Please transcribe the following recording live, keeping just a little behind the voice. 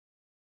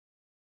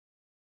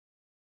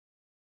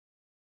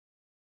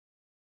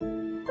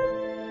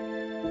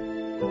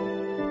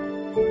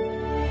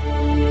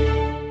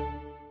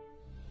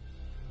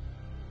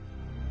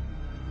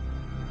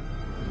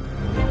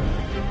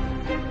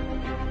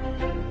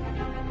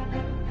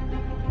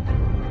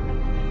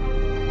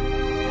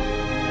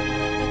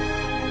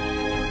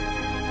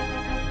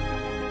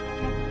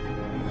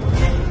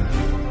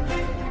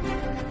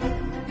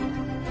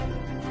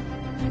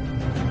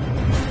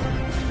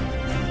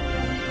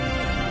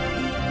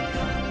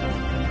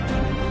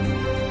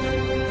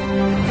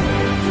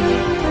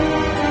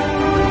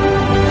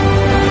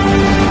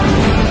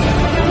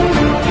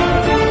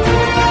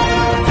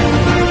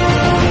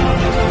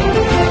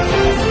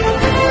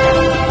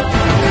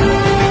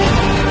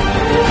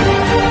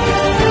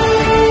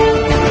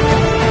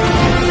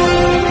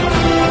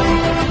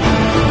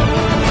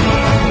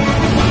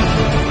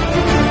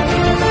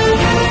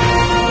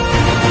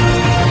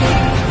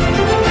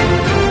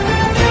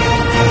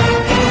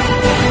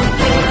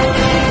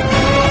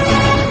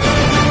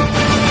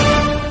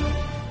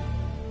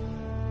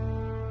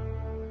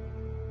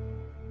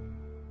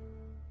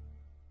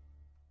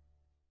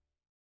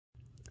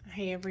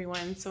Hey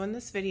everyone, so in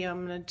this video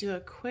I'm going to do a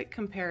quick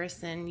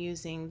comparison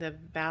using the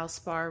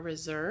Valspar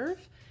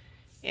Reserve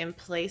in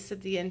place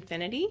of the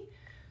Infinity.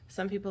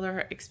 Some people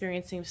are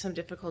experiencing some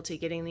difficulty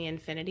getting the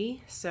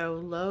Infinity,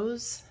 so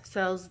Lowe's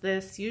sells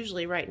this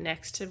usually right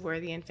next to where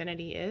the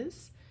Infinity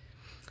is.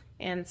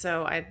 And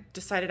so I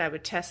decided I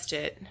would test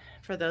it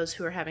for those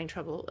who are having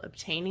trouble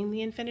obtaining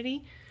the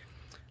Infinity.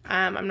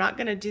 I'm not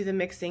going to do the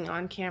mixing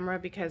on camera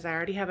because I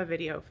already have a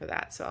video for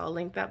that, so I'll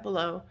link that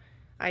below.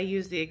 I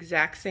use the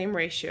exact same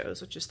ratios,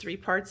 which is 3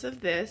 parts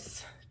of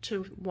this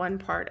to 1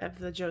 part of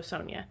the Jo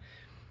Sonja.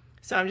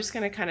 So I'm just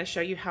going to kind of show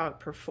you how it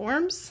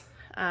performs,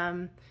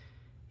 and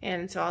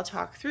so I'll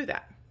talk through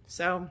that.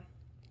 So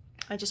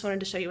I just wanted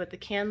to show you what the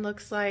can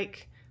looks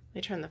like. Let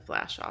me turn the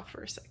flash off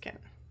for a second.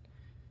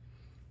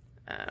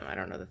 I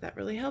don't know that that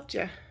really helped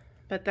you,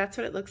 but that's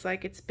what it looks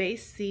like. It's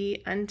base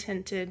C,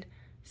 untinted,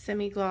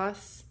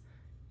 semi-gloss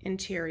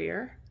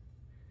interior.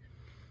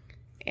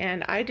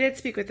 And I did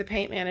speak with the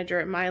paint manager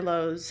at my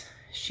Lowe's.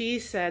 She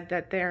said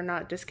that they're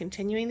not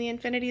discontinuing the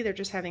Infinity, they're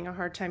just having a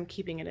hard time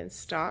keeping it in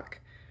stock.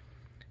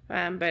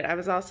 But I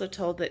was also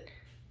told that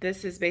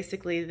this is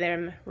basically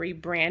them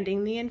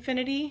rebranding the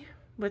Infinity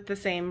with the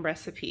same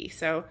recipe.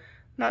 So I'm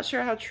not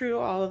sure how true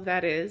all of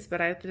that is, but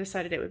I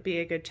decided it would be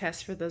a good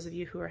test for those of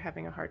you who are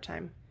having a hard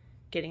time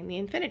getting the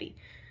Infinity.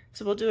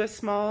 So we'll do a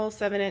small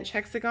 7-inch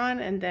hexagon,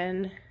 and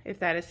then if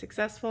that is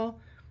successful,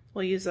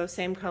 we'll use those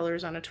same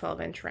colors on a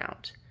 12-inch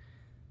round.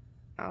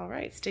 All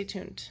right, stay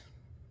tuned.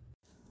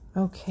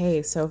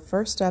 Okay, so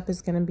first up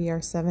is going to be our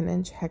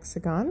 7-inch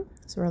hexagon.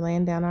 So we're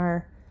laying down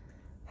our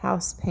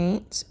house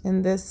paint.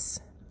 In this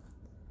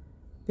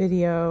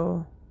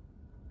video,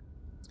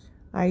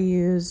 I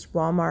used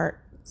Walmart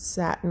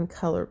Satin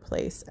Color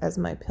Place as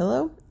my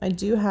pillow. I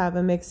do have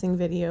a mixing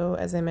video,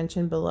 as I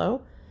mentioned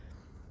below,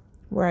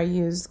 where I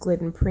used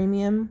Glidden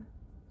Premium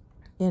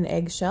in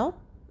Eggshell.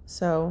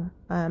 So,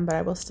 but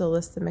I will still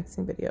list the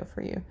mixing video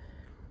for you.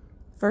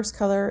 First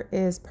color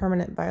is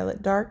Permanent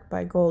Violet Dark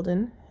by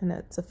Golden, and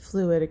it's a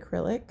fluid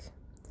acrylic.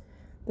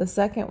 The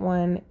second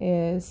one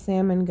is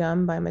Salmon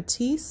Gum by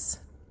Matisse,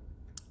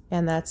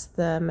 and that's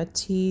the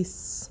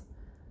Matisse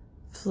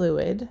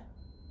fluid.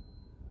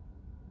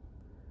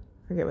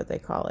 I forget what they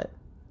call it.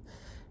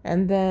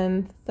 And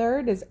then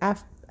third is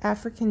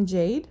African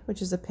Jade,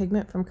 which is a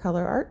pigment from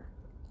Colourarte.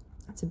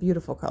 It's a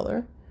beautiful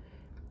color.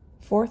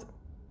 Fourth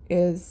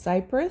is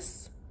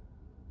Cypress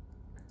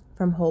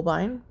from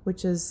Holbein,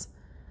 which is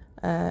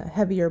a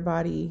heavier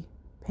body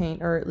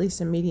paint, or at least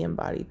a medium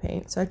body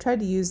paint. So I tried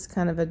to use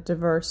kind of a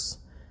diverse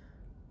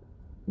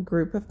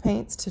group of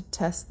paints to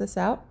test this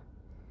out.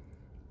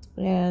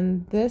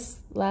 And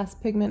this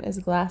last pigment is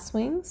Glass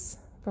Wings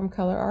from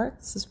Colourarte.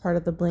 This is part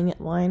of the Bling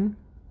line.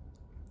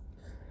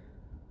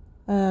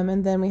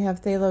 And then we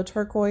have Phthalo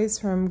Turquoise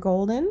from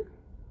Golden.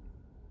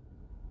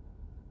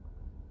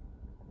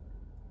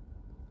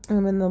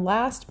 And then the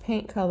last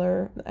paint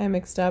color I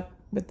mixed up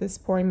with this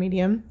pouring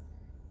medium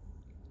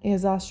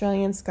is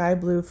Australian Sky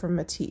Blue from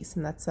Matisse,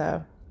 and that's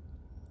a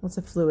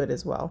fluid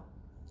as well.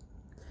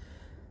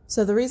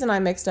 So the reason I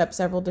mixed up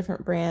several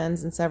different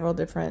brands and several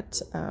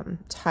different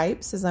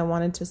types is I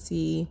wanted to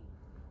see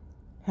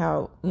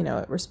how, you know,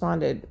 it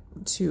responded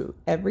to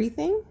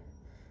everything.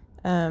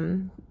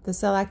 The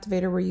cell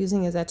activator we're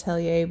using is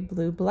Atelier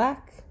Blue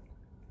Black.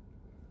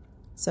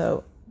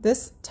 So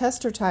this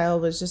tester tile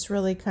was just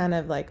really kind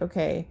of like,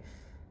 okay,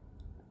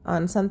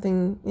 on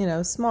something, you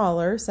know,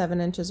 smaller, 7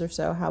 inches or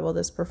so, how will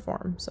this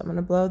perform? So I'm going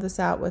to blow this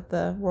out with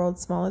the world's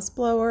smallest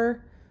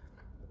blower,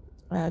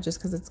 just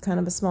because it's kind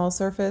of a small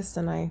surface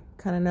and I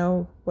kind of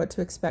know what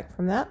to expect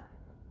from that.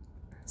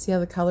 See how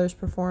the colors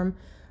perform.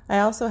 I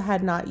also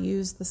had not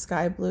used the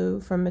sky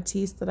blue from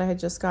Matisse that I had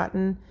just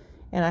gotten,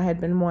 and I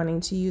had been wanting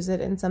to use it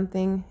in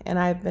something, and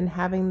I've been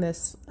having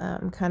this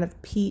kind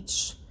of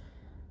peach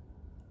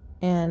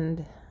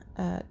and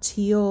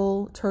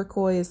teal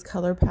turquoise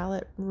color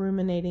palette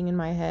ruminating in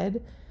my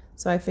head.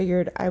 So I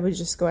figured I would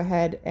just go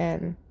ahead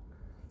and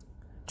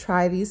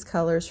try these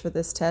colors for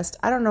this test.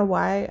 I don't know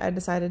why I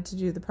decided to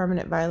do the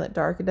Permanent Violet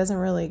Dark. It doesn't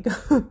really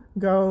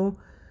go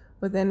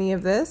with any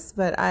of this,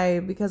 but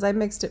because I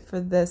mixed it for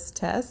this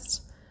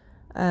test,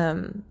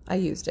 I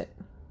used it.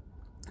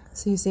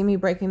 So you see me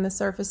breaking the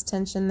surface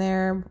tension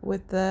there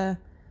with the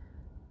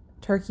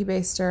turkey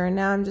baster, and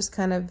now I'm just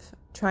kind of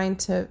trying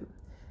to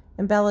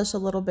embellish a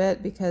little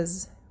bit,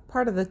 because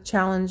part of the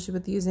challenge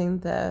with using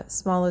the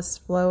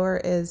smallest blower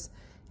is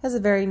it has a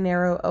very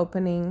narrow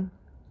opening,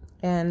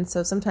 and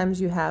so sometimes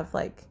you have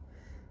like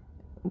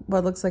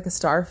what looks like a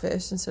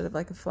starfish instead of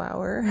like a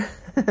flower.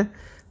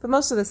 But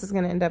most of this is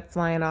going to end up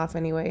flying off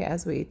anyway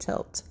as we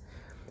tilt.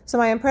 So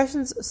my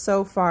impressions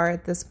so far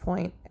at this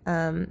point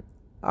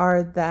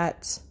are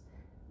that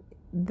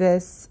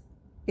this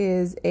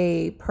is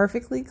a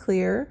perfectly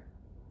clear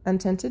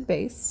untinted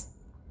base.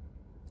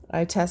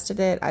 I tested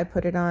it. I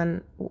put it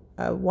on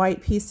a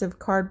white piece of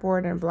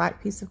cardboard and a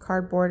black piece of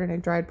cardboard, and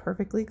it dried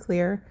perfectly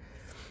clear.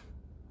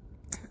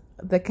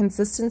 The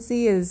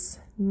consistency is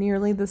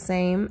nearly the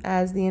same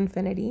as the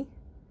Infinity.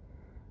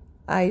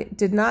 I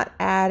did not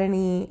add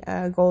any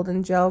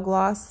golden gel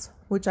gloss,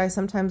 which I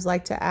sometimes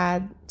like to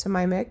add to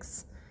my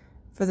mix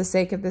for the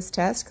sake of this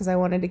test, because I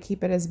wanted to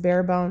keep it as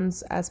bare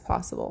bones as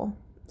possible.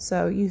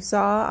 So you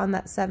saw on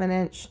that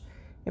 7-inch,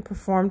 it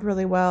performed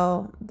really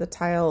well. The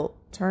tile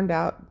turned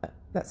out,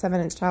 that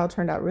 7-inch tile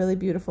turned out really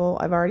beautiful.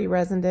 I've already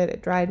resined it.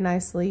 It dried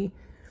nicely.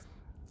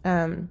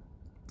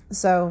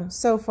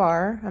 So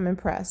far, I'm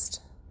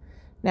impressed.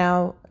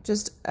 Now,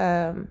 just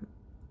a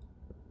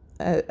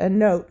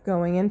note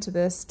going into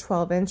this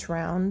 12-inch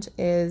round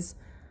is,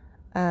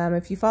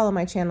 if you follow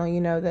my channel,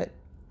 you know that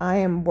I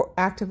am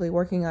actively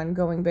working on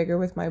going bigger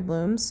with my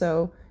blooms.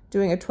 So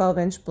doing a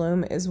 12-inch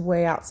bloom is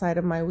way outside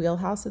of my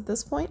wheelhouse at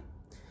this point.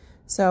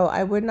 So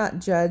I would not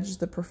judge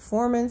the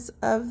performance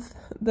of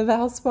the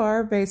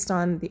Valspar based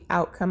on the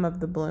outcome of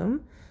the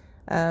bloom,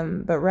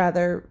 but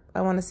rather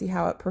I want to see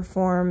how it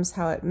performs,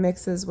 how it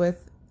mixes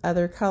with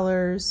other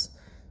colors,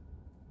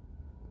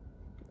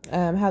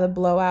 how the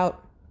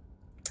blowout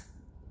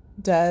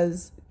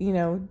does, you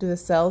know, do the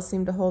cells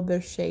seem to hold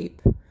their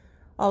shape,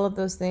 all of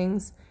those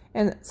things.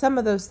 And some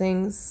of those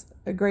things,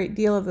 a great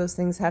deal of those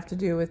things, have to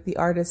do with the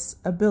artist's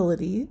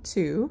ability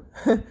too.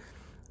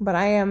 But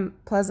I am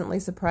pleasantly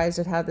surprised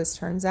at how this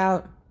turns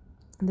out.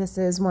 This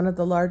is one of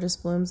the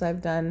largest blooms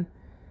I've done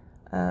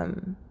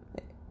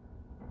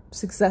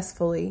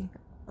successfully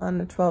on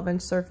a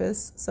 12-inch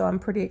surface, so I'm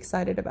pretty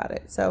excited about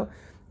it. So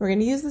we're going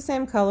to use the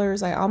same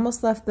colors. I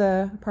almost left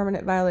the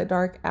Permanent Violet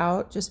Dark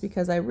out just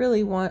because I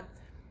really want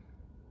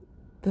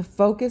the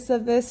focus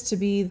of this to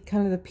be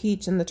kind of the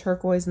peach and the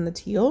turquoise and the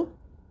teal.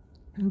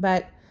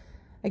 But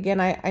again,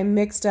 I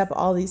mixed up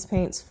all these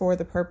paints for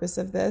the purpose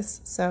of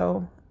this,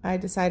 so I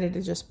decided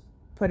to just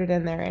put it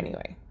in there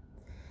anyway.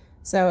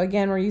 So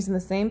again, we're using the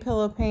same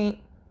pillow paint.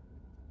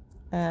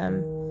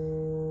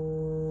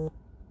 The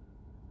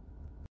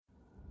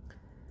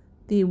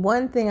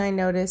one thing I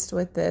noticed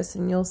with this,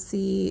 and you'll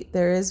see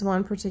there is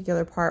one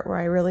particular part where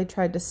I really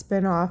tried to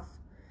spin off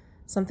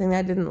something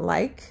I didn't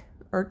like,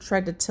 or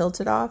tried to tilt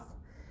it off.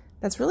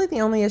 That's really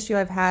the only issue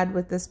I've had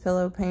with this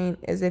pillow paint,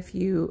 is if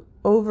you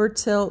over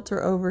tilt or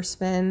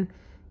overspin,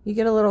 you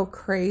get a little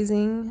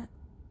crazing,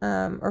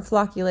 or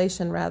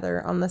flocculation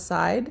rather, on the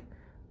side,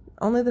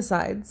 only the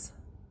sides,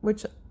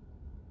 which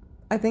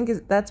I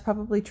think that's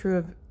probably true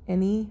of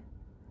any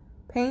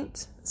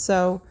paint.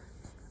 So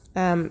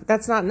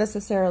that's not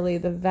necessarily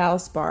the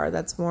Valspar,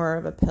 that's more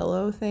of a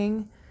pillow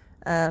thing.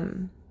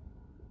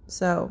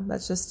 So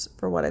that's just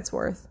for what it's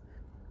worth.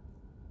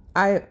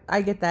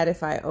 I get that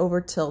if I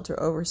over tilt or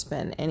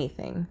overspin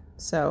anything.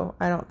 So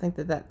I don't think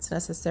that that's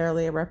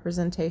necessarily a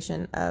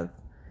representation of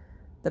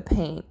the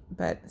paint,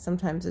 but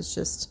sometimes it's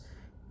just,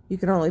 you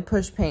can only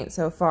push paint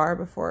so far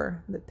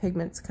before the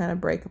pigments kind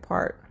of break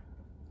apart.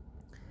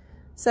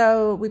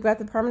 So we've got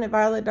the Permanent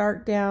Violet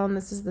Dark down.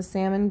 This is the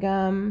Salmon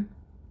gum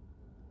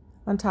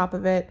on top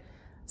of it.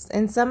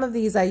 In some of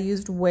these I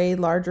used way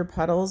larger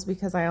puddles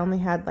because I only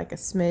had like a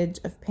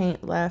smidge of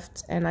paint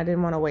left and I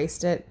didn't want to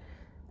waste it.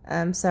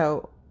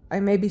 So I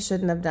maybe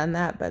shouldn't have done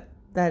that, but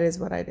that is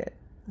what I did.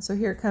 So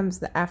here comes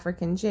the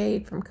African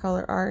Jade from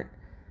Colourarte.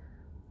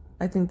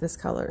 I think this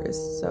color is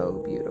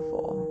so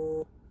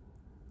beautiful.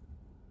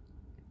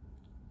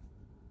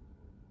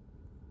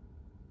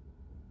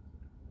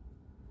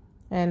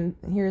 And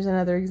here's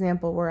another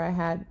example where I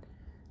had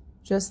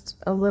just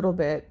a little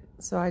bit,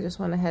 so I just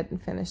went ahead and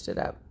finished it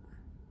up.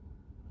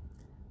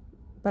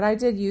 But I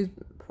did use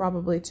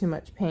probably too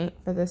much paint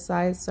for this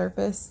size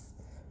surface.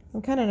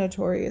 I'm kind of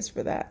notorious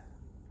for that.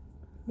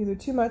 Either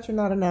too much or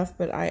not enough,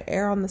 but I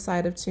err on the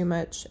side of too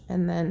much,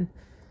 and then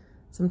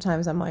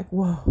sometimes I'm like,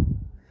 whoa.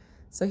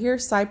 So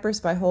here's Cypress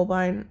by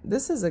Holbein.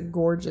 This is a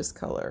gorgeous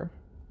color.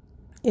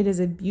 It is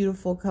a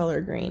beautiful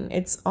color green.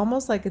 It's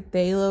almost like a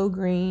phthalo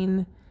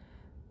green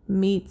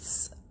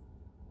meets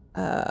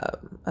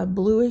a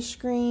bluish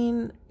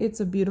green. It's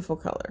a beautiful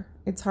color.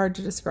 It's hard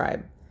to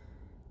describe.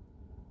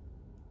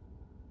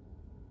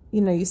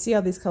 You know, you see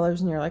all these colors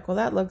and you're like, well,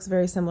 that looks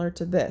very similar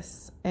to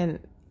this. And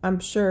I'm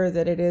sure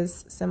that it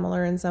is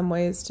similar in some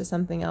ways to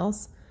something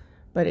else,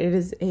 but it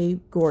is a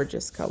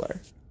gorgeous color.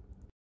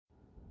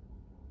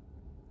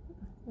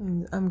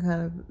 And I'm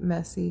kind of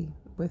messy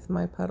with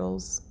my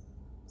puddles,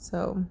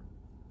 so.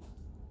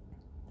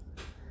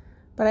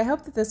 But I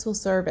hope that this will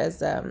serve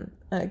as a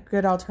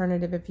good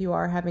alternative if you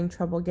are having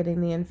trouble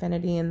getting the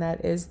infinity and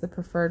that is the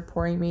preferred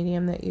pouring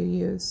medium that you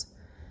use.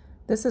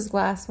 This is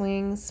Glass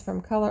Wings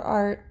from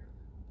Colourarte.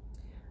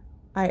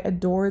 I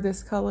adore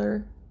this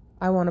color.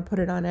 I want to put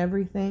it on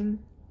everything.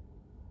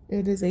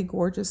 It is a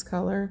gorgeous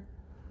color.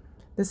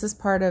 This is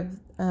part of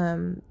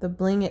the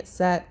Bling It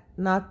set,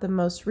 not the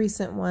most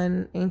recent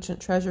one, Ancient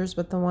Treasures,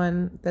 but the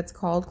one that's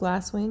called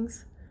Glass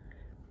Wings.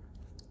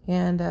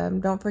 And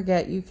don't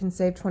forget, you can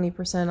save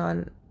 20%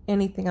 on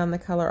anything on the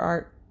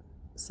Colourarte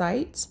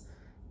site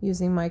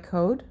using my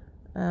code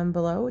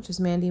below, which is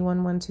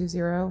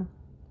Mandy1120.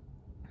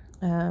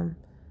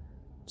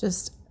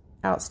 Just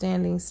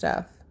outstanding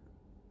stuff.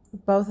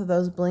 Both of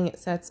those Bling It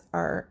sets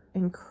are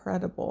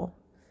incredible.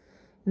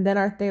 And then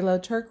our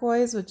Phthalo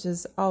Turquoise, which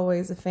is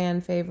always a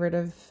fan favorite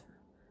of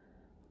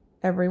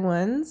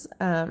everyone's.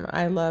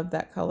 I love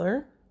that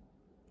color.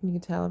 You can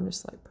tell I'm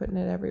just like putting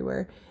it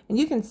everywhere. And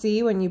you can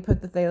see when you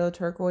put the Phthalo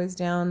turquoise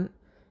down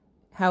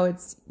how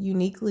it's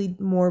uniquely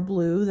more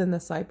blue than the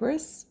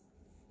Cypress.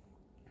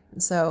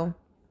 So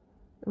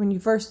when you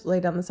first lay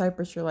down the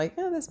Cypress, you're like,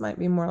 oh, this might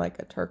be more like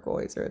a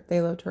turquoise or a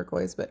Phthalo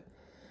turquoise. But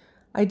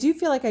I do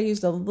feel like I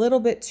used a little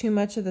bit too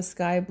much of the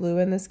sky blue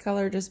in this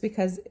color just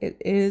because it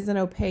is an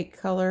opaque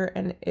color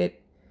and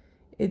it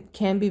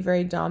can be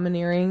very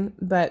domineering.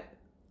 But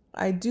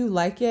I do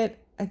like it.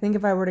 I think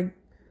if I were to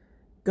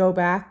go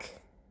back,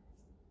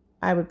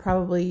 I would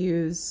probably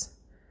use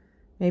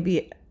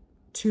maybe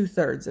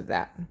 2/3 of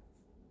that,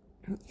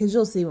 because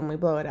you'll see when we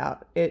blow it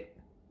out.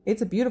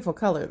 It's a beautiful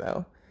color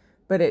though,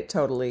 but it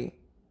totally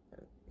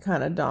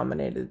kind of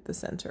dominated the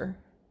center.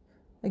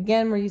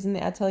 Again, we're using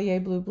the Atelier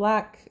Blue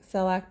Black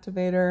Cell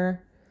Activator.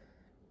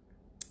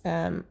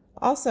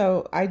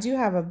 Also, I do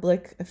have a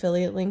Bling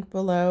affiliate link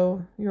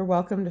below. You're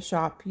welcome to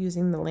shop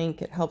using the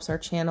link. It helps our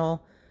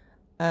channel.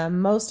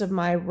 Most of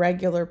my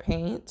regular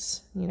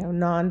paint, you know,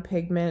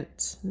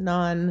 non-pigment,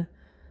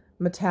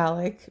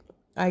 non-metallic,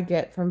 I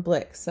get from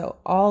Bling. So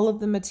all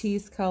of the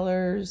Matisse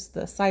colors,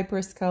 the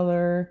Cypress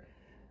color,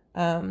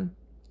 the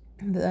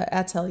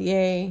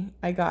Atelier,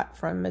 I got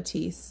from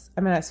Matisse.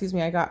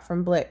 I got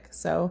from Bling.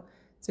 So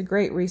it's a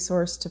great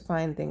resource to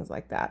find things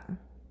like that.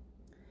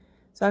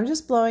 So I'm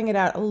just blowing it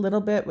out a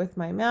little bit with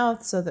my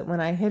mouth so that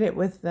when I hit it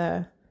with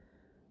the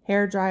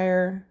hair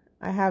dryer,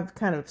 I have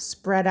kind of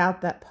spread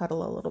out that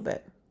puddle a little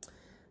bit.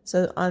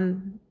 So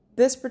on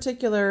this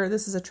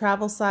is a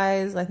travel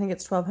size. I think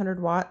it's 1200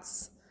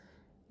 watts.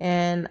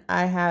 And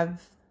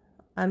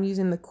I'm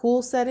using the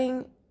cool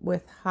setting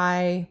with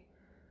high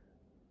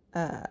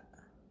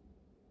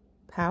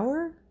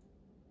power.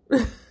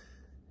 I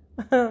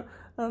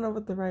don't know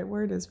what the right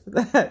word is for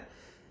that.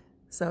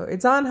 So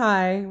it's on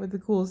high with the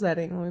cool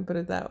setting. Let me put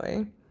it that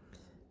way.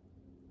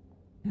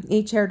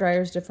 Each hair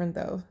dryer is different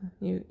though.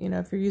 You know,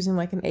 if you're using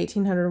like an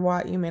 1800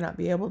 watt, you may not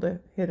be able to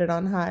hit it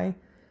on high.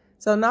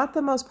 So not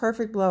the most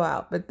perfect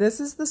blowout, but this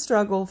is the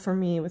struggle for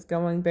me with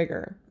going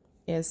bigger,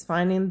 is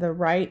finding the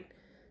right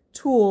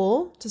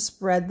tool to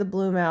spread the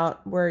bloom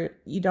out where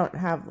you don't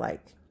have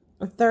like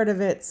 1/3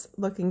 of it's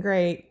looking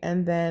great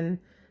and then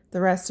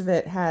the rest of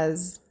it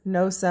has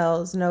no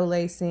cells, no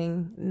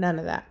lacing, none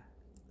of that.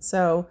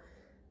 So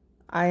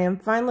I am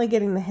finally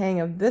getting the hang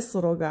of this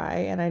little guy,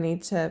 and I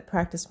need to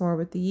practice more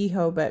with the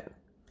Yeeho, but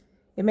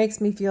it makes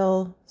me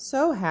feel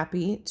so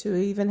happy to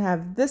even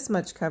have this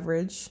much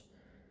coverage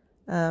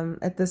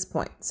at this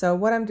point. So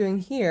what I'm doing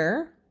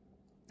here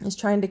is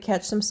trying to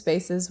catch some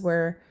spaces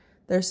where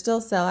there's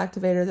still cell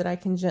activator that I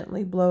can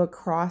gently blow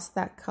across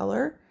that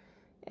color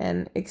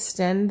and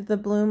extend the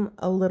bloom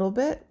a little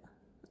bit.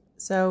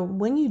 So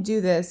when you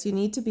do this, you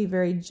need to be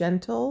very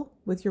gentle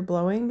with your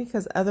blowing,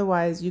 because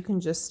otherwise you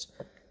can just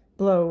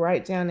blow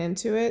right down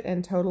into it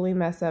and totally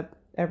mess up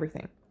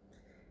everything.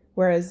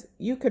 Whereas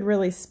you could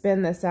really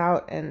spin this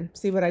out, and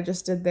see what I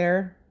just did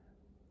there?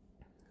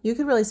 You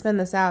could really spin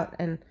this out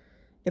and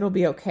it'll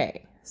be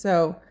okay.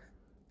 So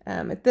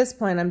at this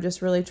point, I'm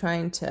just really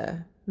trying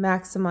to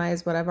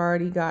maximize what I've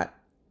already got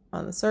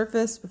on the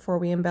surface before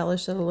we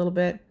embellish it a little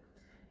bit.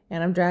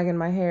 And I'm dragging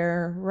my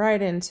hair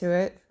right into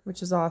it,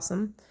 which is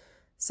awesome.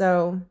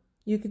 So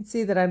you can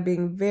see that I'm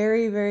being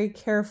very, very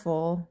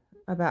careful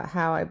about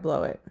how I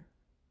blow it.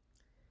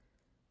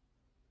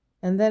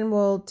 And then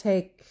we'll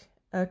take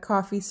a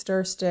coffee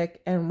stir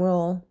stick and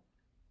we'll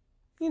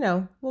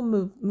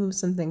move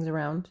some things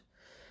around.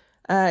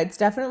 It's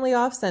definitely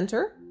off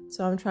center,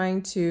 so I'm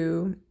trying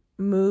to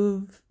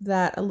move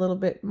that a little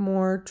bit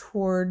more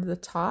toward the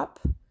top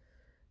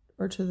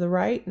or to the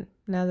right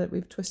now that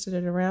we've twisted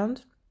it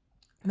around.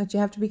 But you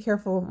have to be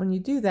careful when you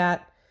do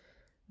that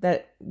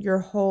your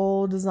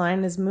whole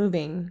design is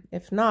moving.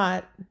 If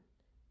not,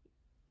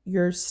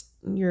 your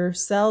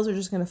cells are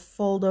just going to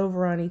fold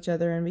over on each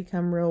other and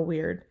become real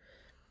weird.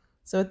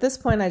 So at this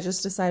point, I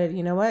just decided,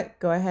 you know what,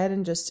 go ahead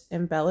and just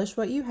embellish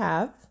what you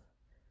have.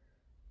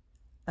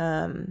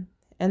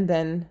 And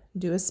then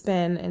do a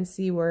spin and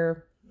see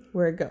where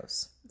it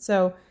goes.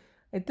 So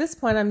at this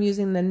point, I'm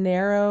using the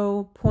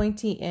narrow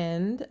pointy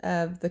end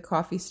of the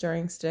coffee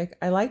stirring stick.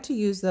 I like to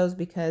use those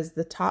because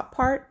the top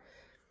part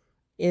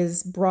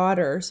is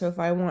broader. So if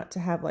I want to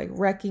have like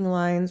wrecking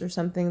lines or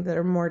something that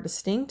are more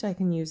distinct, I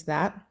can use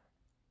that.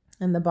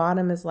 And the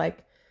bottom is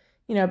like,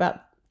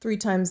 about 3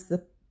 times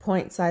the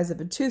point size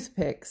of a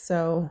toothpick.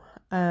 So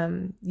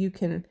you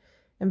can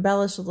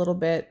embellish a little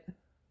bit,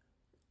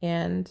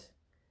 and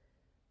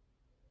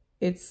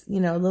it's,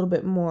 a little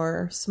bit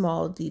more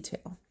small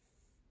detail.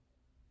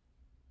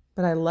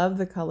 But I love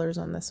the colors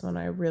on this one.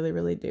 I really,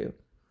 really do.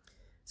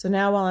 So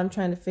now while I'm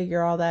trying to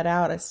figure all that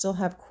out, I still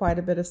have quite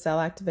a bit of cell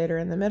activator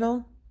in the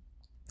middle.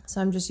 So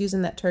I'm just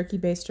using that turkey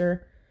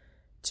baster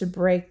to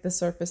break the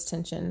surface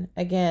tension.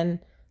 Again,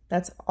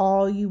 that's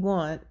all you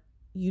want.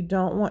 You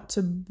don't want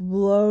to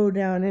blow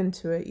down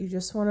into it. You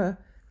just want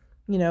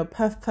to,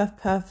 puff, puff,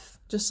 puff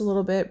just a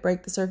little bit,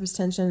 break the surface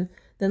tension.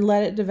 then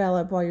let it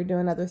develop while you're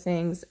doing other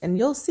things. And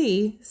you'll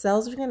see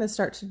cells are going to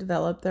start to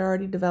develop. They're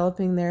already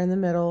developing there in the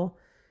middle.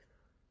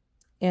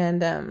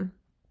 And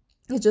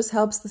it just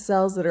helps the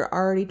cells that are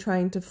already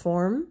trying to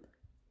form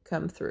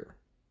come through.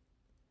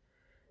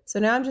 So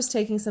now I'm just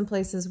taking some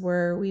places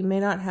where we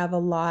may not have a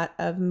lot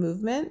of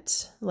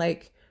movement,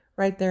 like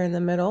right there in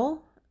the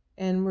middle.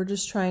 And we're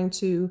just trying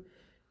to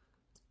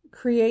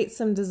create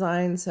some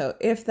design. So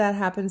if that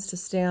happens to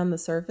stay on the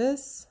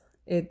surface,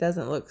 it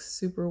doesn't look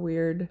super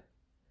weird.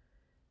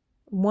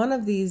 One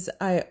of these,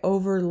 I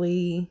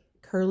overly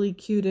curly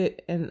cued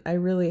it, and I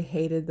really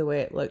hated the way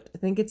it looked. I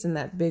think it's in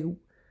that big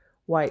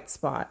white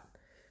spot.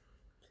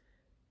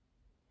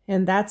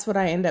 And that's what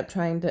I end up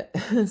trying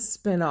to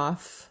spin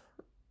off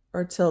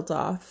or tilt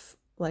off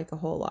like a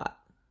whole lot.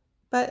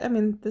 But I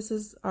mean, this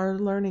is our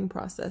learning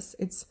process.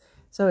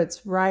 So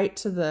it's right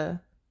to the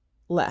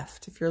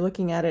left. If you're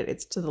looking at it,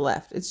 it's to the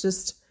left. It's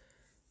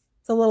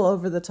a little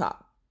over the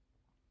top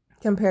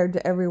compared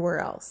to everywhere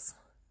else.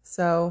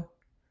 So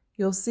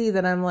you'll see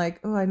that I'm like,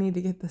 oh, I need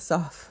to get this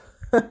off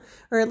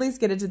or at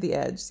least get it to the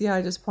edge. See how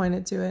I just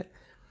pointed to it?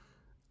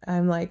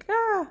 I'm like,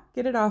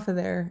 get it off of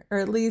there, or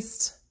at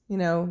least, you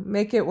know,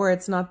 make it where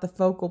it's not the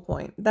focal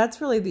point.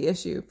 That's really the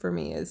issue for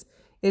me, is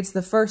it's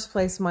the first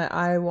place my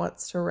eye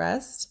wants to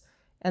rest,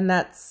 and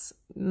that's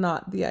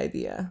not the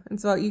idea. And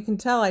so you can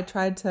tell I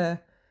tried to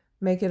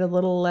make it a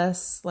little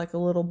less like a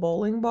little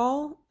bowling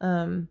ball,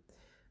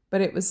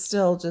 but it was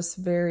still just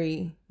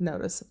very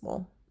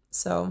noticeable.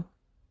 So,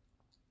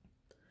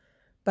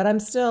 but I'm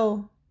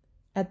still,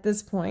 at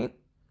this point,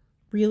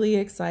 really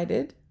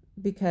excited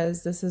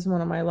because this is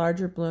one of my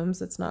larger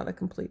blooms. It's not a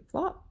complete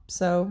flop.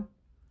 So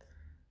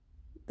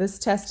this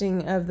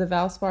testing of the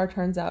Valspar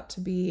turns out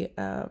to be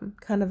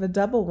kind of a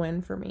double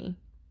win for me.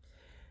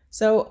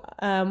 So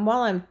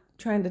while I'm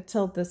trying to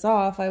tilt this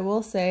off, I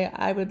will say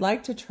I would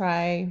like to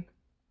try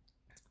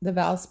the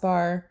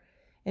Valspar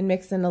and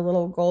mix in a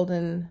little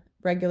golden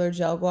regular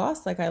gel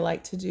gloss like I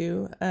like to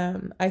do.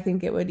 I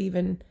think it would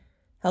even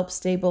help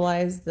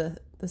stabilize the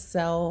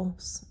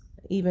cells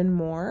even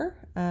more.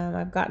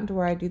 I've gotten to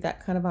where I do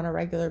that kind of on a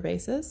regular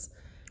basis.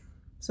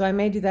 So I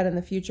may do that in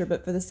the future,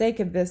 but for the sake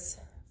of this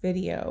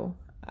video,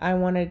 I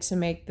wanted to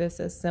make this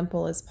as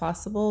simple as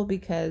possible,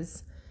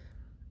 because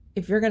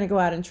if you're going to go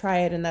out and try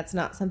it and that's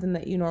not something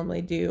that you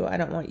normally do, I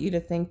don't want you to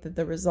think that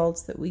the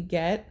results that we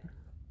get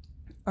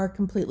are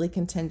completely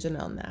contingent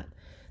on that.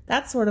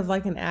 That's sort of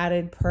like an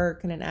added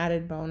perk and an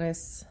added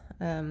bonus.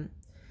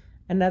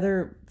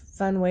 Another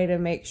fun way to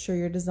make sure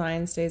your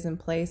design stays in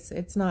place.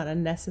 It's not a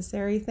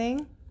necessary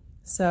thing.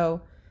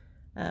 So,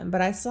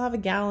 but I still have a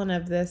gallon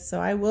of this, so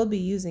I will be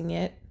using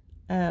it.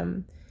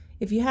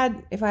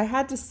 If I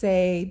had to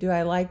say, do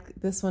I like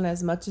this one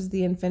as much as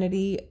the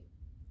Infinity?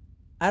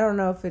 I don't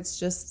know if it's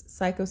just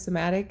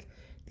psychosomatic.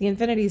 The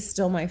Infinity is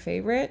still my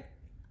favorite,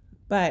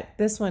 but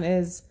this one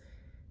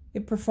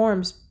it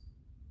performs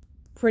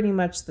pretty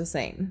much the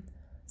same.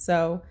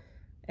 So,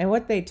 and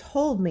what they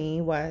told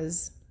me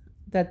was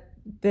that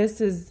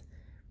this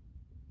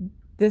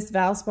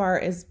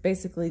Valspar is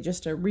basically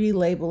just a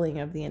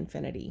relabeling of the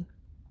Infinity.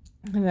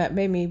 And that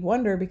made me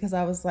wonder, because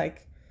I was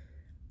like,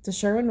 does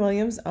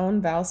Sherwin-Williams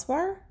own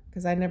Valspar?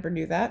 Because I never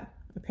knew that.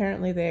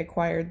 Apparently they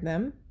acquired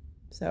them.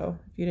 So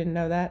if you didn't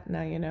know that,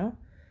 now you know.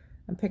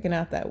 I'm picking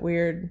out that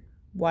weird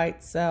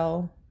white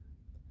cell.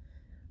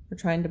 We're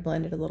trying to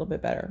blend it a little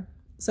bit better.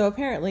 So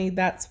apparently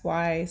that's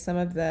why some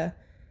of the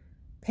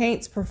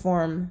paints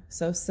perform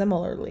so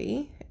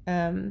similarly,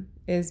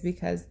 is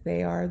because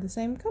they are the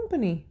same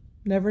company.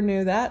 Never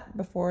knew that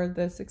before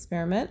this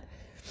experiment.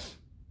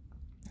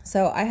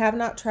 So I have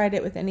not tried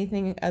it with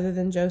anything other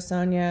than Jo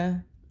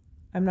Sonja.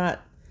 I'm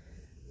not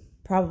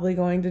probably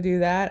going to do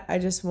that. I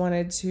just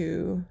wanted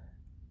to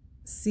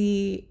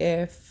see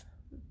if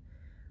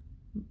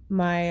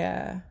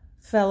my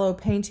fellow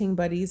painting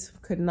buddies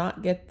could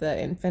not get the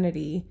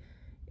Infinity.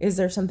 Is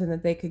there something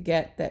that they could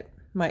get that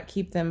might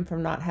keep them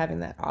from not having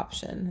that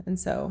option? And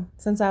so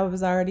since I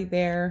was already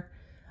there,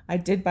 I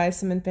did buy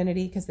some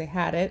Infinity because they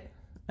had it.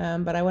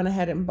 But I went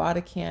ahead and bought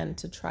a can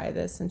to try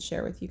this and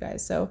share with you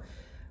guys. So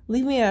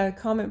leave me a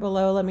comment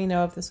below. Let me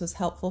know if this was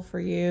helpful for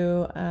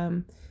you.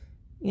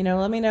 You know,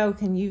 let me know,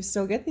 can you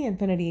still get the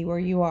Infinity where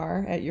you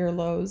are at your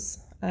Lowe's?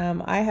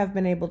 I have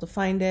been able to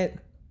find it.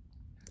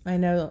 I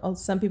know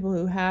some people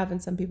who have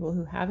and some people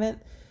who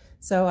haven't.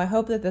 So I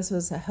hope that this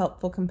was a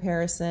helpful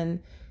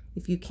comparison.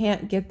 If you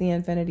can't get the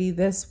Infinity,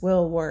 this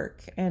will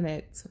work. And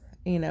it's,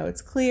 you know,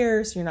 it's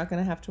clear, so you're not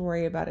going to have to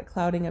worry about it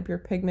clouding up your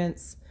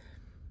pigments.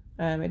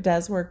 It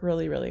does work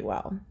really, really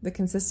well. The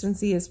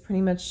consistency is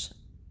pretty much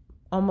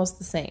almost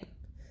the same.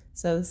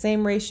 So the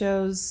same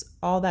ratios,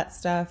 all that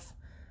stuff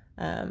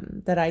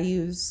that I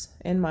use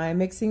in my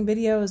mixing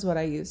video is what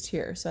I used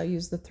here. So I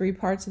used the 3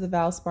 parts of the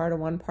Valspar to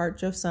 1 part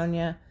Jo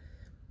Sonja.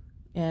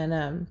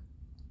 And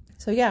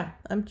so yeah,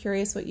 I'm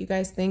curious what you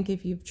guys think.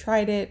 If you've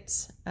tried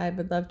it, I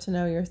would love to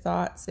know your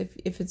thoughts,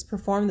 if it's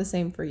performed the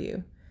same for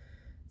you.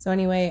 So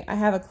anyway, I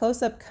have a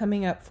close-up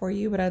coming up for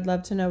you, but I'd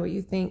love to know what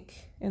you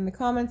think in the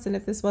comments, and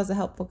if this was a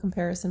helpful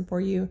comparison for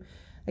you.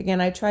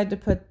 Again, I tried to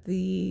put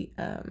the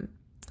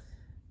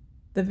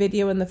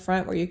video in the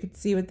front where you could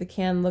see what the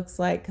can looks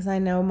like, because I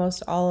know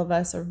most all of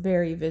us are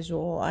very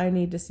visual. I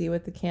need to see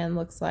what the can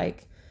looks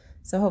like.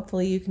 So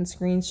hopefully you can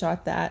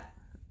screenshot that.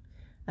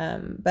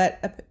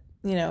 But,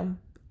 you know,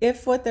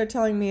 if what they're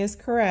telling me is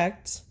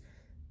correct,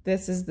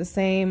 this is the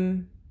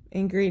same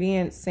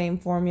ingredients, same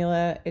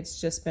formula. It's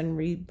just been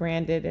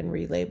rebranded and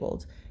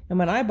relabeled. And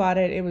when I bought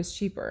it, it was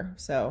cheaper.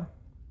 So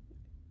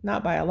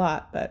not by a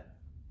lot, but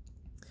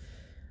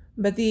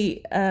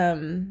the,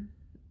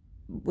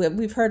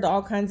 we've heard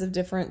all kinds of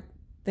different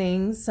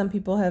things. Some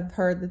people have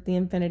heard that the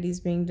Infinity is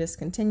being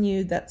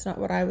discontinued. That's not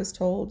what I was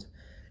told.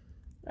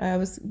 I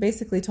was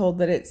basically told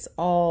that it's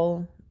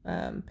all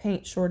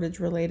paint shortage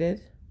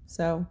related.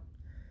 So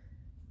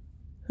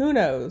who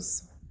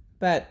knows?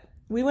 But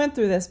we went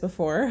through this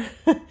before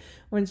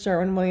when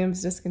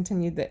Sherwin-Williams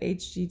discontinued the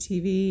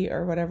HGTV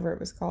or whatever it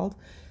was called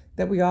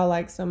that we all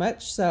like so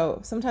much.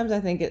 So sometimes I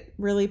think it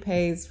really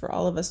pays for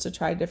all of us to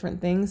try different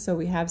things so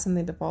we have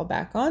something to fall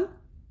back on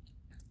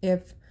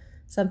if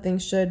something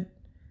should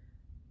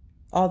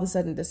all of a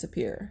sudden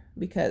disappear,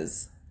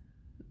 because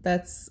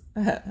that's,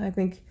 I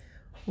think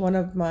one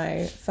of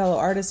my fellow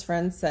artist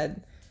friends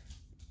said,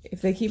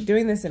 if they keep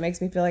doing this, it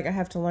makes me feel like I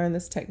have to learn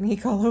this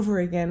technique all over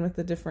again with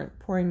a different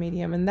pouring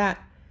medium. And that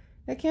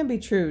can be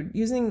true.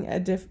 Using a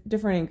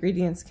different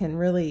ingredients can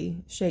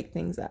really shake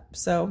things up.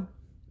 So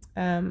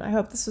I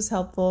hope this was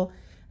helpful.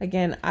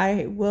 Again,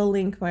 I will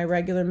link my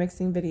regular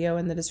mixing video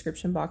in the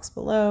description box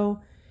below.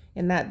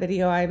 In that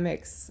video, I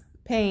mix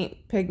paint,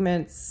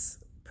 pigments,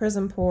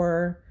 prism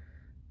pour,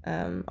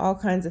 all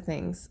kinds of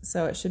things.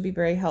 So it should be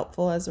very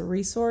helpful as a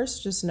resource.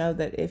 Just know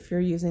that if you're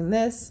using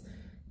this,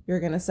 you're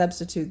going to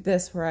substitute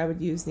this where I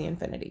would use the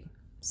Infinity.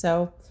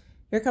 So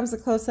here comes the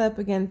close-up.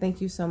 Again,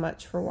 thank you so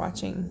much for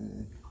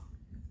watching.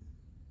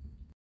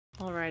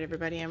 All right,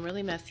 everybody, I'm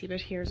really messy, but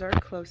here's our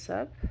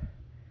close-up.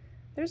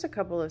 There's a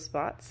couple of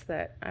spots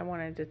that I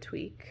wanted to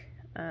tweak,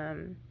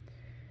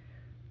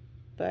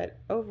 but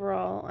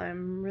overall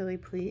I'm really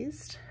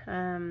pleased.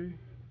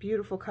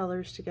 Beautiful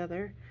colors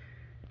together.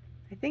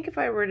 I think if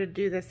I were to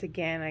do this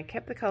again, I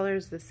kept the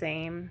colors the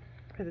same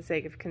for the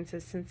sake of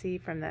consistency,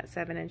 from that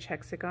 7-inch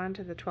hexagon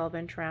to the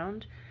 12-inch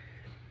round.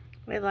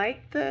 I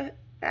like the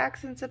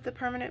accents of the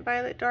permanent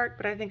violet dark,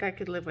 but I think I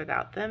could live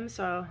without them,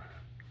 so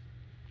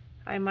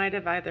I might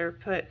have either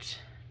put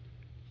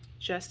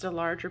just a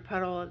larger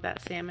puddle of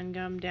that salmon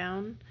gum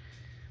down,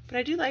 but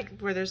I do like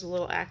where there's a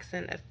little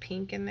accent of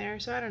pink in there,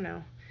 so I don't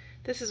know.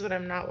 This is what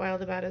I'm not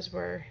wild about, is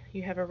where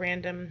you have a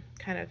random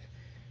kind of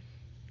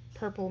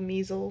purple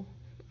measle.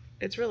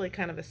 It's really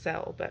kind of a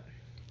cell, but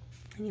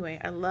anyway,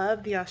 I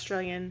love the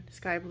Australian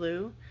sky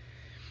blue,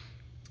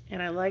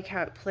 and I like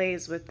how it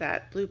plays with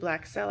that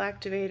blue-black cell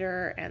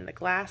activator and the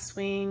glass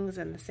wings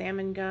and the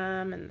salmon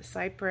gum and the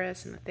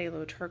cypress and the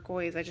phthalo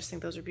turquoise. I just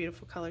think those are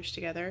beautiful colors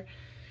together.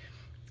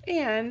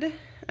 And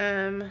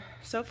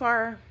so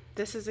far,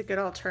 this is a good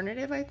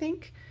alternative, I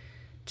think,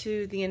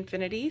 to the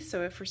Infinity.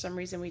 So if for some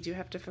reason we do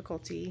have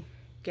difficulty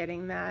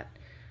getting that,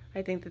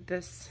 I think that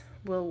this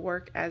will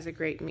work as a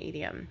great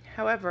medium.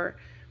 However,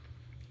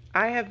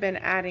 I have been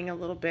adding a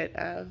little bit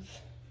of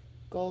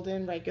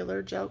golden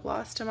regular gel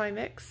gloss to my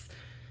mix,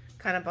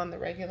 kind of on the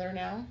regular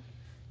now,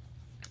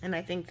 and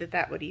I think that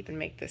that would even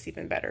make this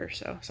even better.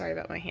 So sorry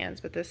about my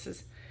hands, but this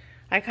is,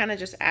 I kind of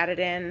just added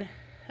in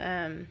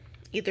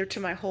either to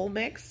my whole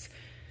mix,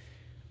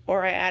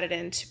 or I added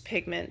into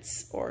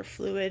pigments or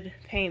fluid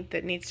paint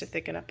that needs to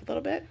thicken up a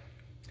little bit.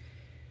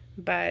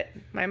 But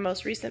my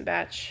most recent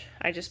batch,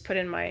 I just put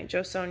in my Jo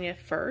Sonja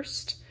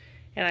first,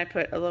 and I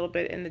put a little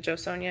bit in the Jo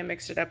Sonja,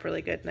 mixed it up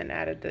really good, and then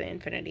added the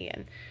Infinity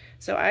in.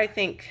 So I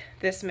think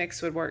this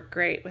mix would work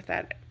great with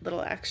that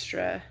little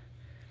extra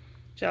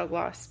gel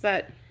gloss,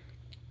 but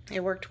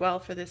it worked well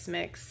for this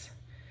mix.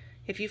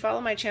 If you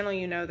follow my channel,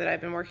 you know that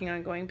I've been working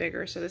on going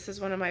bigger, so this is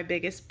one of my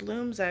biggest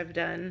blooms I've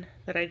done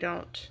that I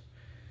don't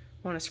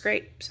want to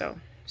scrape, so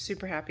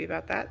super happy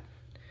about that.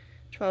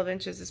 12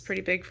 inches is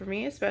pretty big for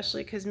me,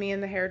 especially because me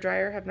and the hair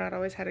dryer have not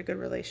always had a good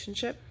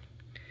relationship.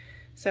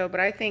 So, but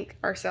I think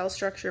our cell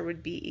structure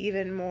would be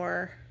even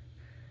more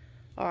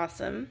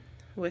awesome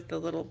with the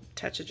little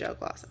touch of gel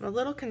gloss. I'm a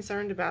little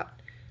concerned about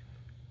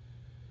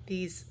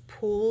these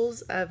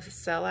pools of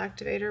cell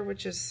activator,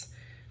 which is,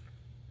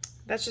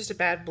 that's just a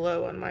bad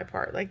blow on my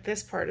part. Like,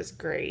 this part is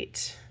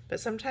great, but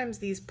sometimes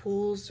these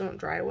pools don't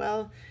dry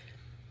well.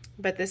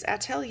 But this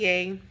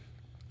Atelier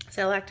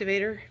cell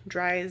activator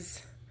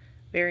dries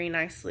very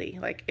nicely.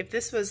 Like, if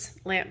this was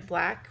lamp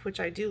black, which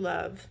I do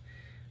love,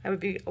 I would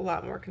be a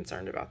lot more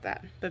concerned about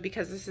that. But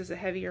because this is a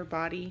heavier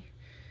body,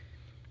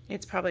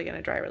 it's probably going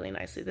to dry really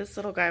nicely. This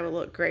little guy will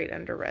look great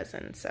under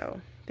resin. So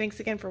thanks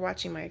again for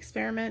watching my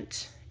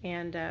experiment,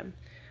 and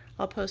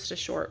I'll post a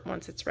short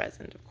once it's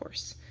resined, of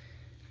course.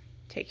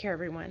 Take care,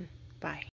 everyone. Bye.